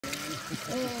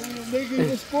Oh, Nicky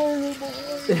the spoiler boy.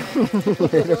 They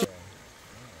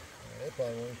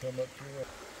probably won't come up to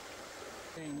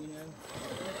you. You know.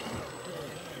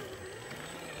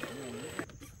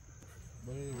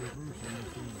 But it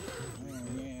reversing.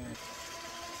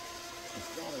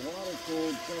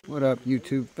 What up,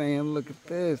 YouTube fam? Look at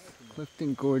this.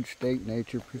 Clifton Gorge State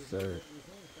Nature Preserve.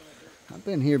 I've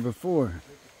been here before.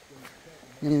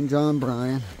 Me and John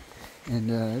Bryan. And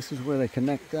this is where they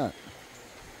connect up.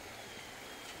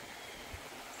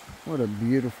 What a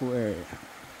beautiful area.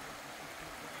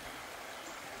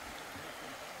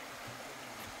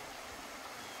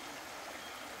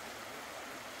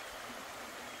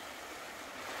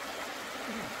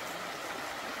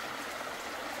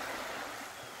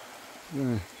 I'm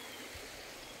gonna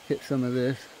hit some of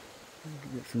this,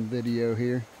 get some video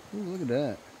here. Ooh, look at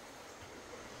that.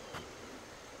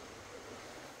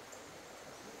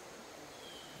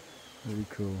 Pretty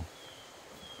cool.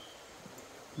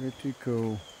 Pretty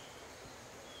cool.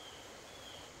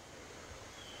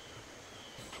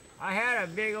 I had a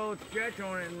big old stretch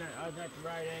on it and I was at the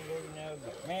right angle, you know,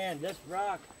 but man, this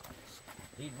rock,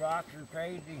 these rocks are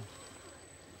crazy.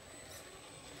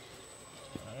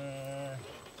 Yeah.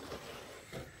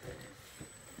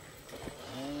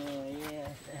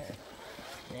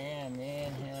 Damn,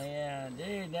 man, hell yeah.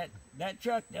 Dude, that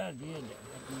truck does good.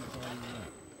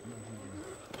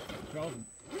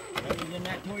 Better than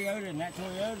that Toyota, and that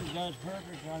Toyota does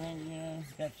perfect on it, you know.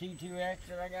 That C2X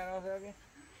that I got off of you.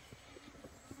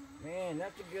 Man,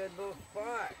 that's a good little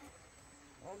spot.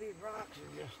 All these rocks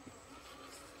are just,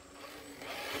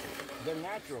 they're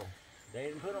natural. They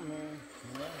didn't put them here,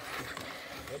 you know.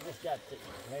 They just got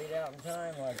laid out in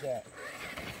time like that.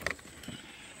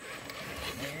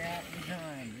 Laid out in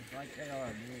time, just like they are,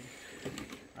 dude.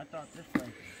 I thought this place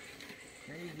was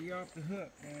crazy off the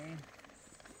hook, man.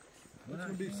 There's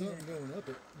going to be something going up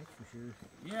it, that's for sure.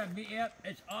 Yeah, yep,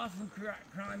 it's awesome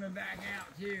climbing back out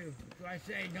too. So I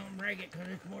say don't break it because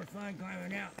it's more fun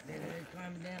climbing out than it is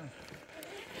climbing down.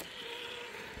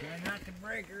 Try not to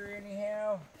break her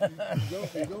anyhow.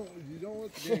 you don't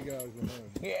let the gay guys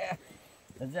behind. Yeah.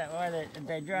 Is that why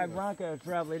they drive Broncos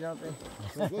probably, don't they?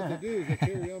 Because what they do is they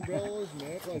carry umbrellas and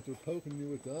they act like they're poking you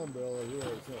with the umbrella. Yeah,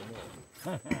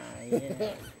 something else.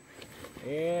 Yeah.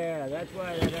 Yeah, that's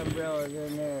why that umbrella's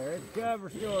in there. It's a cover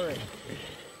story. I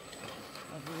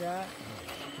forgot.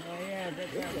 Oh yeah,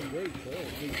 that's a great show.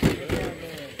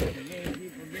 Getting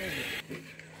people busy.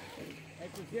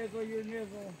 That's a sizzle your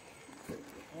nizzle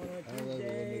on a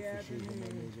Tuesday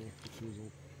afternoon.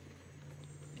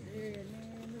 Yeah,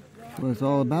 man, this rock Well, it's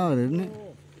all about it, isn't it?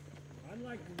 cool. I'd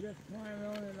like to just climb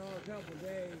on it all a couple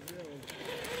days, really.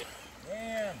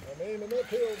 Damn. I'm aiming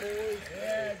uphill, boys.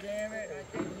 Yeah, damn it. I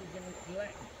think we can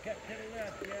cut to the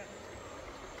left, yeah.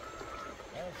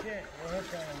 Oh shit, we're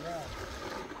hooked on the rock.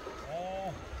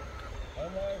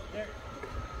 Almost there.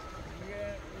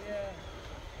 Yeah.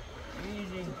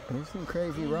 Easy. There's some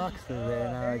crazy rocks through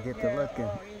there now I get to looking.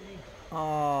 Oh, easy.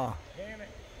 Oh. Damn it.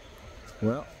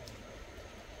 Well.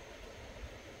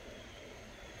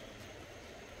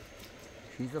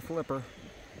 She's a flipper.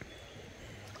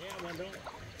 Yeah, man,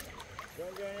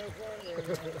 don't go no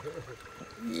further.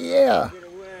 Yeah. Get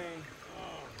away.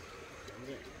 Oh.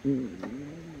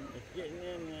 It's getting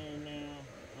in there now.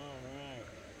 Alright.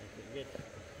 If it gets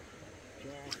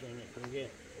tracking, it can get.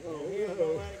 Oh, yeah,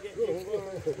 don't let it get too far.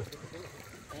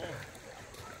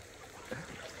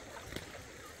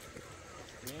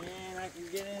 Man, I can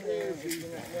get in there. She's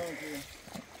not going to.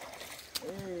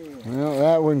 Well,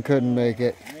 that one couldn't make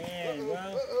it. Man,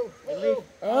 well, at least.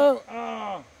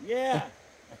 Oh, yeah.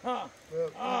 Oh,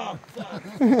 fuck.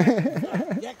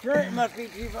 That current must be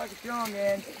too fucking strong,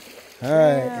 man.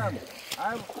 Alright. Damn.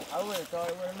 I would have thought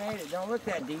it would have made it. Don't look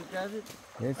that deep, does it?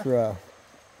 It's rough.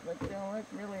 Don't look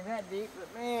really that deep,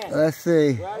 but man. Let's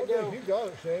see. Gotta go. You got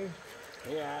it, Shane.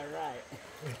 Yeah, right.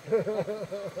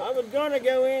 I was gonna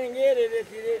go in and get it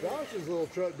if you didn't. Josh's little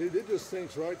truck, dude, it just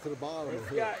sinks right to the bottom. It's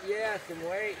got, yeah, some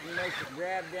weight and makes it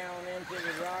grab down into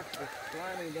the rocks. It's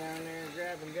slimy down there and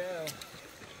grab and go.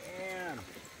 Damn.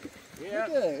 Look at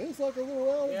it, it's like a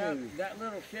little alligator. Yeah, that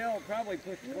little shell probably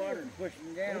pushed the water and pushed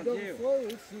him down It doesn't too. float,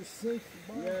 it's just sinks the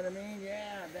bottom. You know what I mean?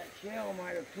 Yeah, that shell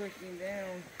might have pushed him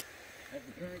down. As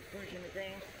the current's pushing it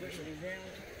down, pushing him down.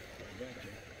 Gotcha.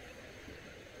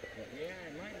 But yeah,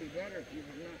 it might be better if you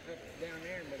was not up down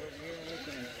there, but over here on this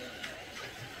end.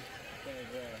 Because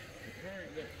the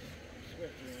current gets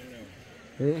swifter in there.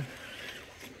 See?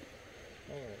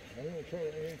 Alright, I'm going to try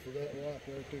to aim for that rock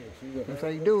right there. See that? That's how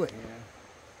you do it. Yeah.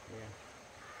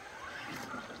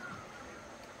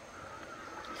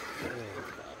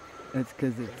 That's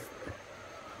because it's...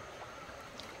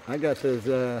 I got those,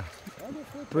 I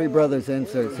Three Brothers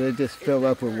insert, so it just fill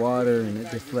up with water and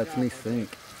it just lets me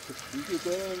sink. You get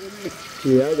that already?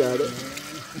 Yeah, I got it.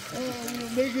 Oh, Little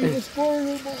Nicky the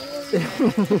squirter, boy.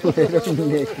 Little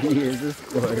Nicky is a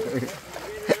squirter.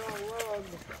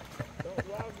 Don't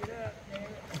log it up, man.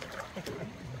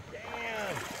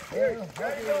 Damn. Here, try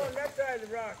to go on that side of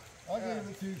the rock. I'll give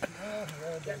it to you.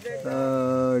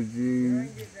 Oh, geez.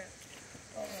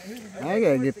 I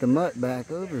gotta get the Mutt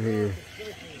back over here.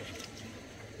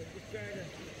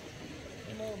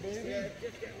 Come on, baby.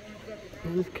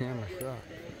 This camera sucks.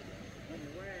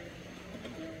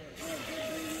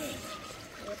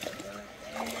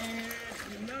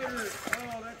 The motor.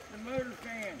 Oh, that's the motor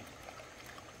fan.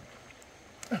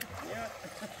 Yep,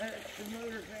 that's the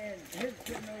motor fan. It's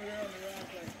sitting over there on the rock.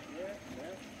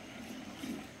 Yep.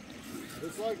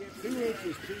 It's like 2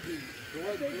 inches too deep.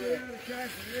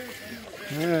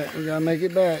 Alright, we gotta make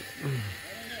it back.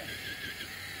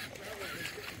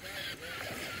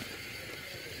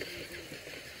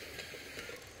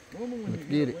 Normally when Let's you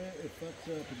get get it. wet, it fucks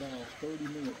up about 30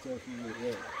 minutes after you get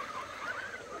wet.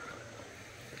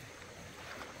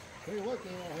 Tell you what, though,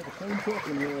 I have a clean truck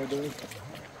in here all day.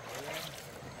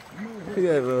 Look at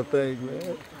that little thing,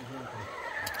 man.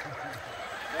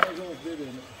 I was always good in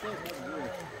it.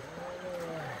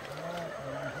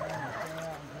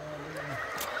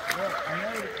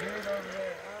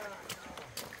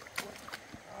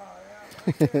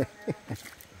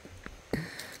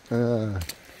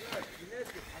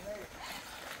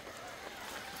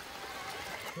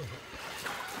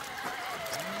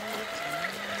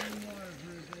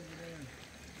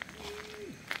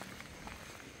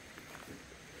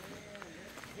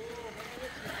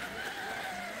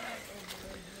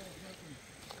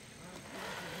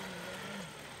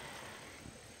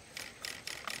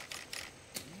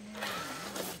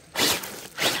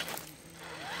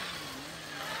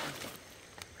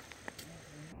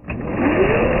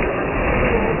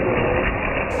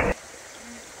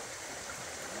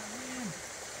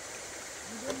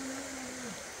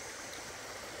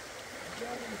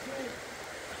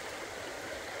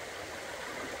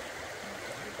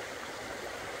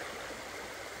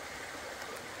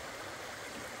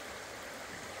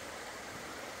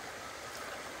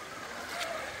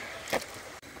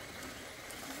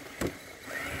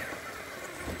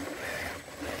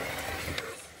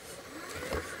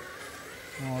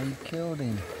 Oh, you killed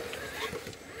him.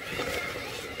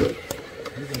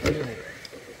 You can kill it.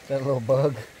 That little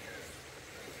bug.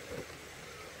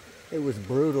 It was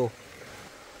brutal.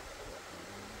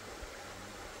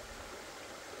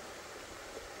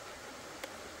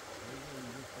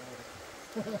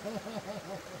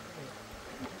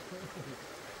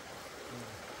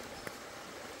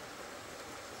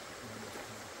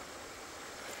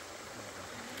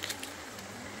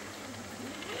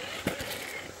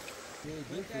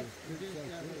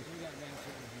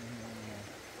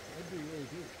 That'd be really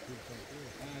good.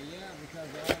 Yeah, because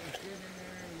all the shit in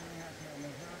there, you don't have to have no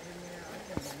drop in there. I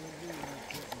think it will be like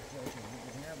certain places. You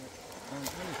can have it on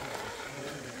any place.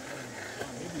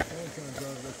 Maybe sunshine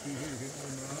drive up through here, hit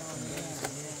one rock.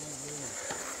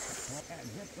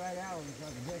 Zip right out of it's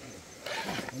like a hickey.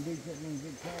 And dude put me a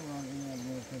big camera on it, you know,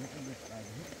 because it just like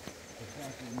hit as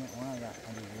fast as it went when I got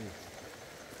under the roof.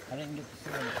 I didn't get to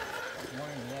see it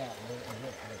wind it out, but it was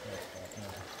up like that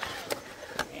stuff.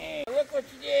 Hey, look what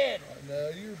you did! No,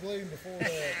 you were bleeding before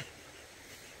that.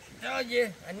 Told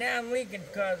you, and now I'm leaking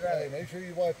because of Hey, it. make sure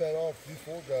you wipe that off. You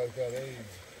 4 guys got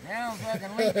AIDS. Now I'm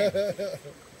fucking leaking.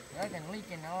 Fucking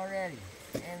leaking already.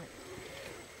 And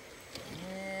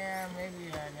yeah,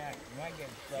 maybe I might get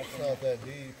stuck It's in not it. that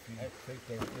deep. You take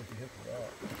those if you hit the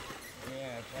rock.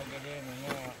 Yeah, if I get in and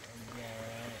out.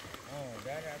 Yeah. Oh,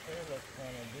 that out there looks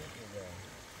kind of deeper though.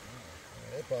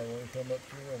 They probably won't come up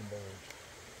to your run boards.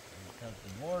 Because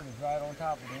the board is right on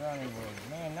top of the running board.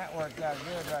 Man, that worked out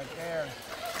good right there.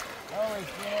 Holy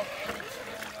shit.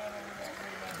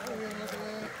 Oh, yeah, look at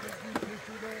that. You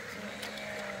picture that?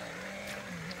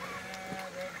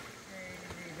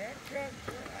 That truck,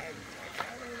 I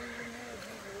don't even know if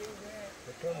you believe that.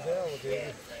 Here comes the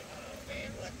alligator. Oh man,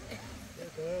 what the?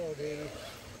 There's the alligator.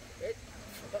 It's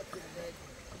fucking like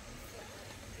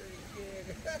pretty good.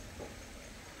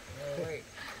 Oh wait,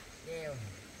 damn.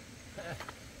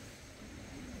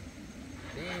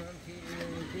 Damn, I'm cheating on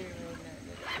the camera on that.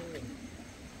 That's cool.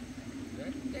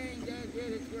 That thing does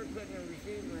good. It's worth putting a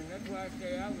receiver in. That's why I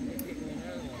say I was just getting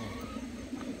another one.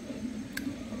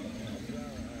 So,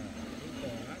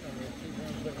 I don't know if she's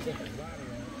going to put a different body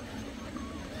on it.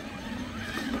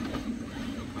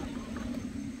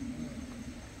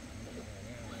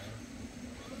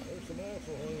 There's some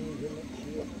axle hangers in that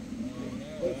shit.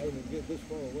 Especially when you get this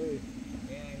far away.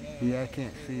 Yeah, I know. Yeah, I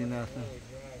can't see nothing.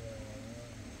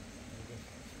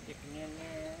 Sticking in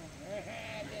there.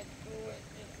 That's cool.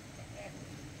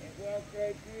 It walked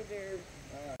right through there.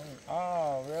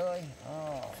 Oh, really?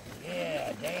 Oh,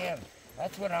 yeah, damn.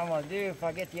 That's what I'm going to do if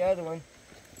I get the other one.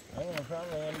 I'm going to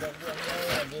probably end up getting the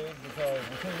other one, dude, because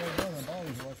I think they're doing the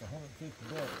bodies are like 150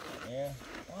 bucks. yeah.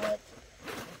 What?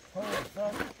 Holy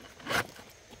fuck.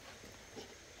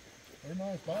 They're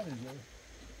nice bodies, though.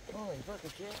 Holy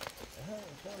fucking shit.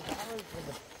 $110 for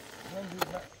the 100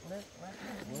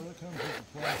 Well, it comes with the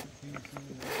plastic piece.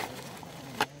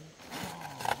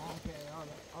 Okay,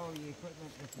 all the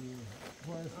equipment with the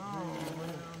Plastic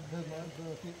headlight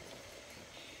bucket.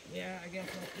 yeah, I guess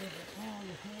that's it. Oh,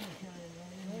 the camera trying to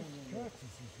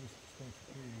Traxxas is just supposed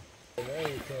to be. There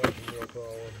you go, real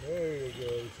problem. There you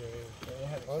go, Sam.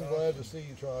 I'm glad to see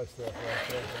you try stuff like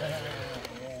that.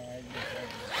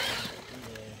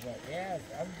 But yeah,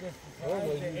 I'm just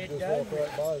Normally surprised you it just does walk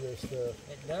right by this stuff.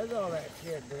 it does all that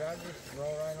shit, but I just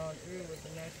roll right on through with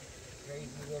the next crazy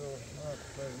little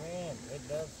but man, it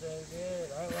does so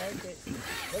good. I like it.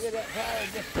 Look at that tire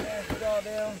just smashed it all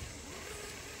down.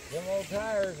 Them old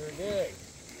tires are good.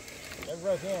 They're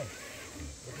broke in.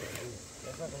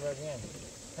 They're fucking broke in.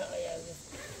 Oh yeah,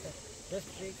 this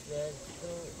street says so.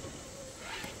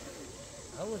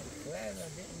 I was glad I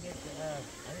didn't get to, I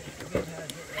didn't forget how to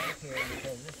get back here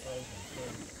because this place is so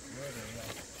good and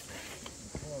like,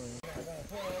 I'm gonna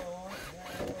put oil on it,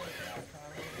 and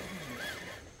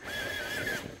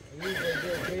I usually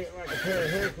just treat it like a pair of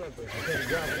hair clippers because you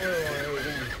drop oil on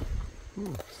everything.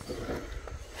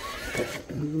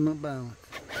 Losing my balance.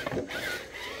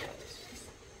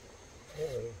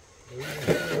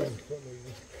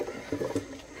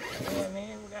 Yeah,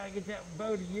 man, we gotta get that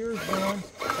boat of yours going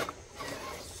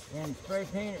and spray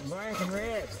paint it black and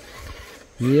red.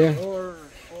 Yeah, Or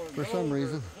for some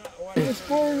reason. It's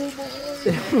spoiler boy.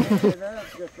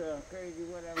 That's just crazy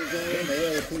whatever going the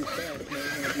other two steps.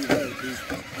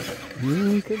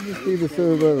 It could just be the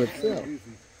servo itself.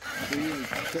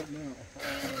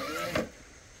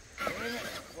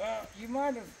 Well, you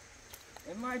might have.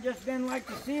 It might have just been like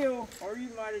the seal, or you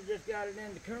might have just got it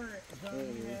in the current or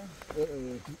something, you know.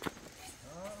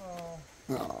 Uh-oh.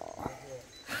 Oh.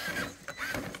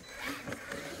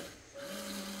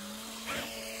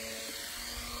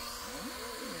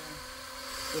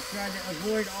 Just trying to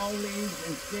avoid all leaves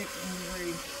and sticks and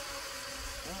debris.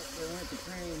 Oh, they went the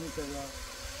crane, he could rock.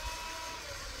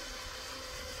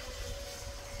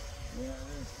 Yeah,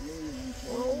 there's leaves and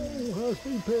shit. Oh, high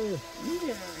speed pass.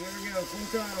 Yeah, here we go, full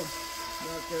throttle.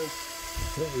 Marco.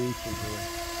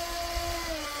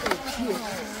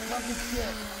 Fucking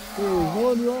shit. There's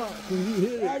one rock when you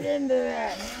hit Right it. into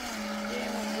that. Damn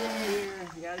it, right here.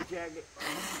 You gotta check it.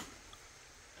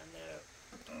 I know.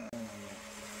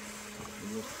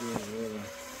 Looks good, really.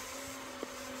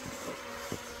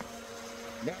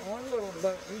 That one little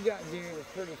boat you got, dude, is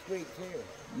pretty sweet too.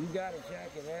 You gotta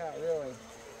check it out, really.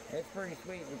 It's pretty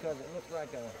sweet because it looks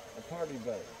like a party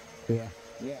boat. Yeah.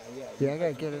 Yeah. Yeah, I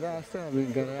gotta get it out. I still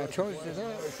haven't got it out. I charged it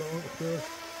up.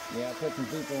 Yeah, put some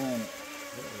people in it.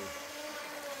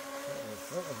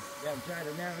 Gotta try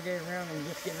to navigate around and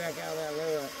just get back out of that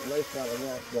low spot of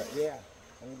rock. But yeah,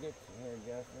 let me get you here,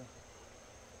 Justin.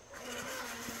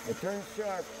 It turns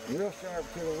sharp, real sharp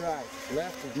to the right.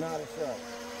 Left is not as sharp.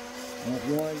 And if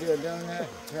you want to do a donut,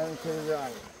 turn to the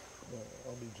right.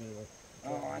 I'll be jail.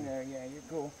 Oh, I know, yeah, you're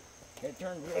cool. It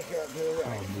turns real sharp to the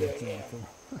right. Yeah.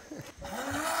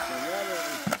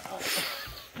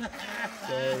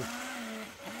 Sorry.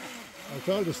 I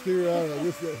tried to steer out and I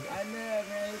just got... I know,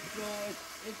 man, it's cool.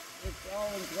 It's all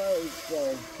enclosed, so.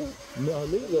 No, I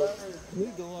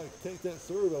need to like take that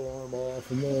servo arm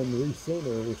off and then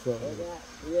recenter or something.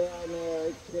 Yeah, I know,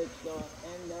 it's fixed on.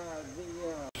 And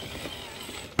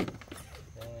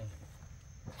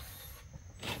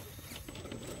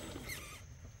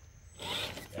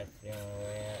that's the only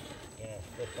way out. Yeah,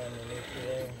 slip underneath you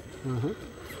there.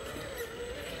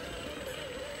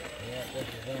 Yeah, this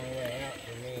is the only way out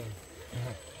for me.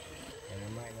 And I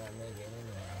might not make it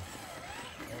anyhow.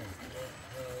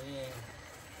 Oh, yeah.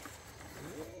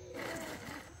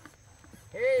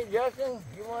 Hey, Justin,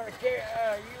 you want to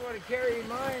carry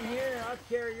mine here? I'll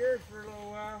carry yours for a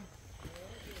little while.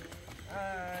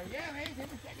 Yeah, man,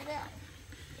 come check it out.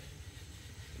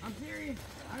 I'm serious.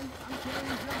 I'm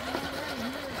carrying something already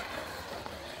here.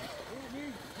 Here,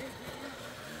 dude, check it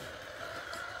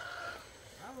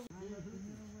out.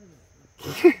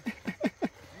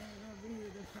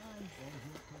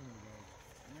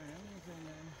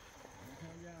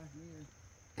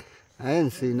 I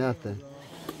didn't see nothing.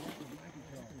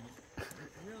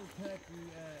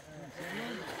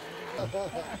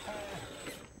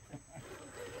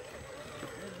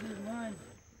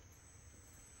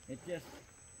 just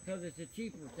because it's a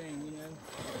cheaper thing, you know.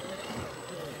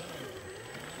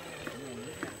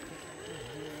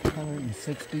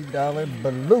 $160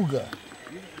 Beluga,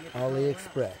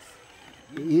 Ali-Express.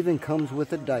 It even comes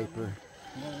with a diaper.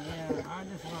 Well, yeah, I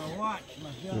just want to watch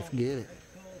myself. Let's get it.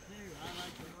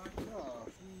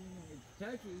 It's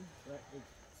touchy, but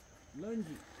it's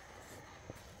lungy.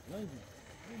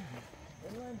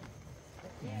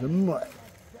 The Mutt.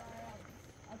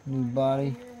 New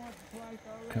body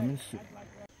coming soon. And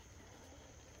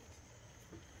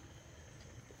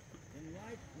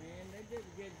lights, man, they did a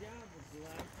good job with the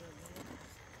lights.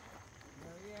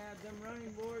 Yeah, them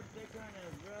running boards, they kind of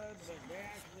rub, but they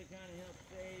actually kind of help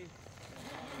save.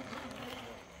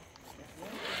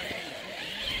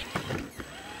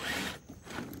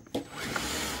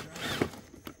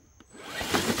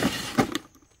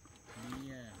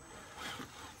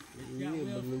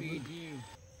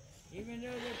 Even though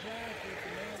they're plastic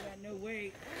and they ain't got no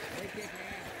weight, they kick ass.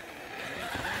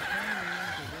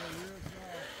 They're real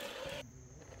soft.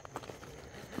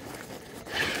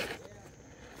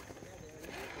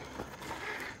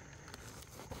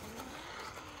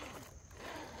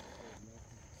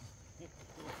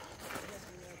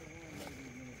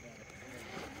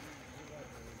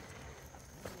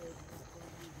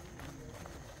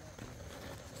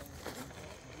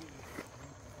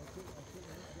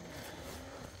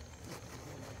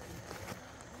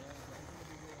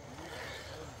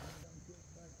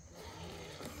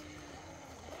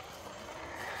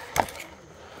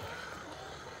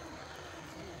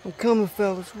 I'm coming,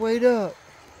 fellas. Wait up.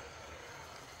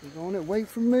 He's on it. Wait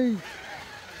for me.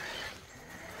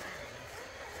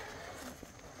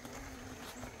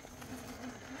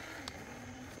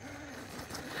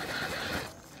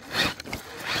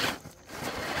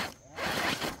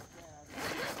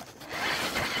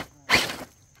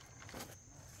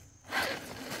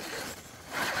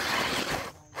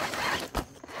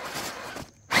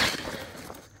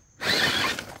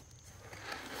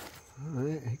 All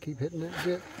right, keep hitting that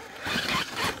dip.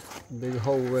 Big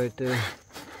hole right there.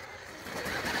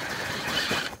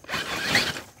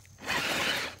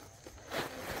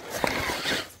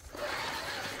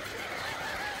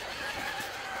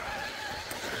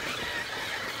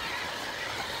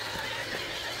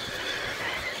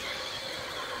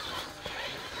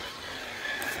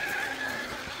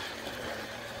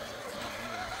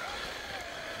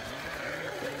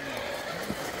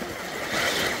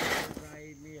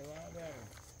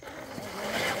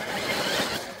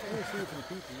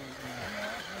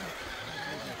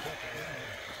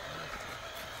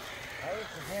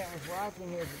 I was watching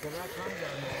here because I come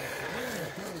down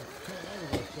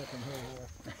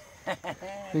here.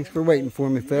 Thanks for waiting for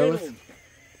me, fellas. When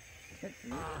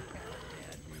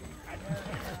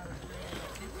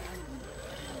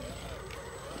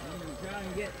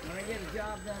I get a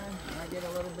job done, I get a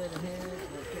little bit of his.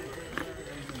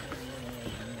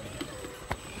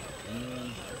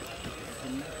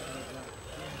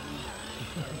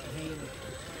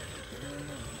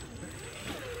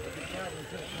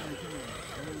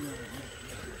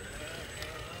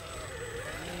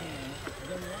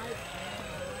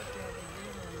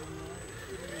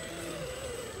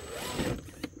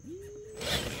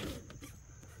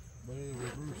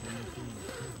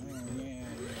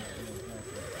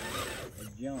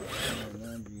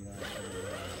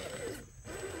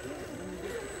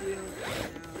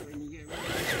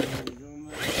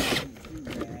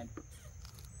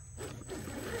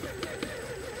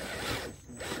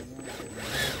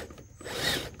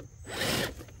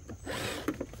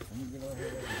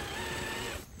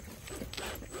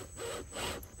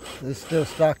 There's still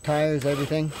stock tires,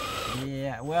 everything?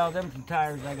 Yeah, well, them some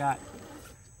tires I got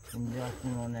from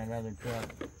Justin on that other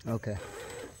truck. Okay.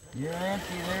 You're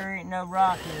empty, there ain't no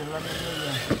rock here, let me tell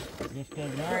you. Just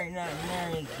because there ain't nothing there,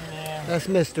 it's, yeah. That's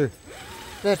Mister.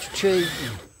 That's cheating.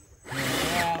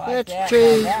 Yeah, like That's that.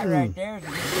 cheating. Now, that right there's a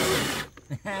good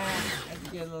that's a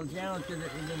good little gelatin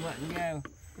that we been letting go.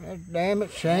 God damn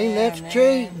it, Shane, Yeah, that's man.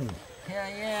 cheating. Hell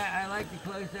yeah, I like the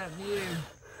close-up view.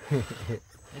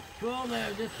 It's cool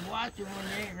though, just watching when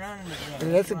they ain't running it. Yeah,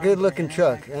 that's a good looking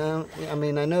truck. I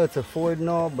mean, I know it's a Ford and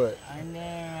all, but I know,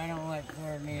 I don't like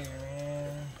Ford neither,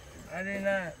 man. I do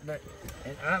not, but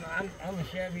I'm a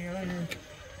Chevy owner,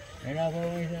 and I've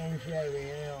always owned Chevy,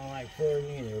 and I don't like Ford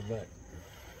neither, but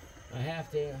I have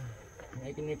to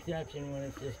make an exception when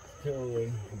it's just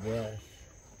totally blessed.